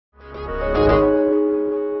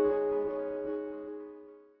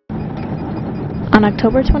On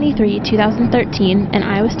October 23, 2013, an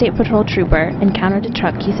Iowa State Patrol trooper encountered a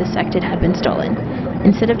truck he suspected had been stolen.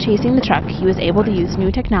 Instead of chasing the truck, he was able to use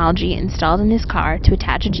new technology installed in his car to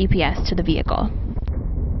attach a GPS to the vehicle.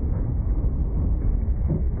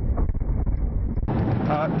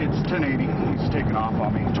 It's 1080. He's taking off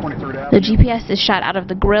on me. 23rd Avenue. The GPS is shot out of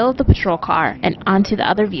the grill of the patrol car and onto the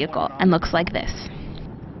other vehicle and looks like this.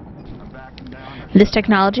 This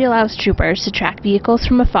technology allows troopers to track vehicles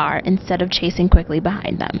from afar instead of chasing quickly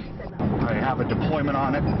behind them. I have a deployment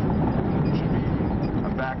on it.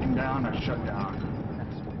 I'm backing down. I shut down.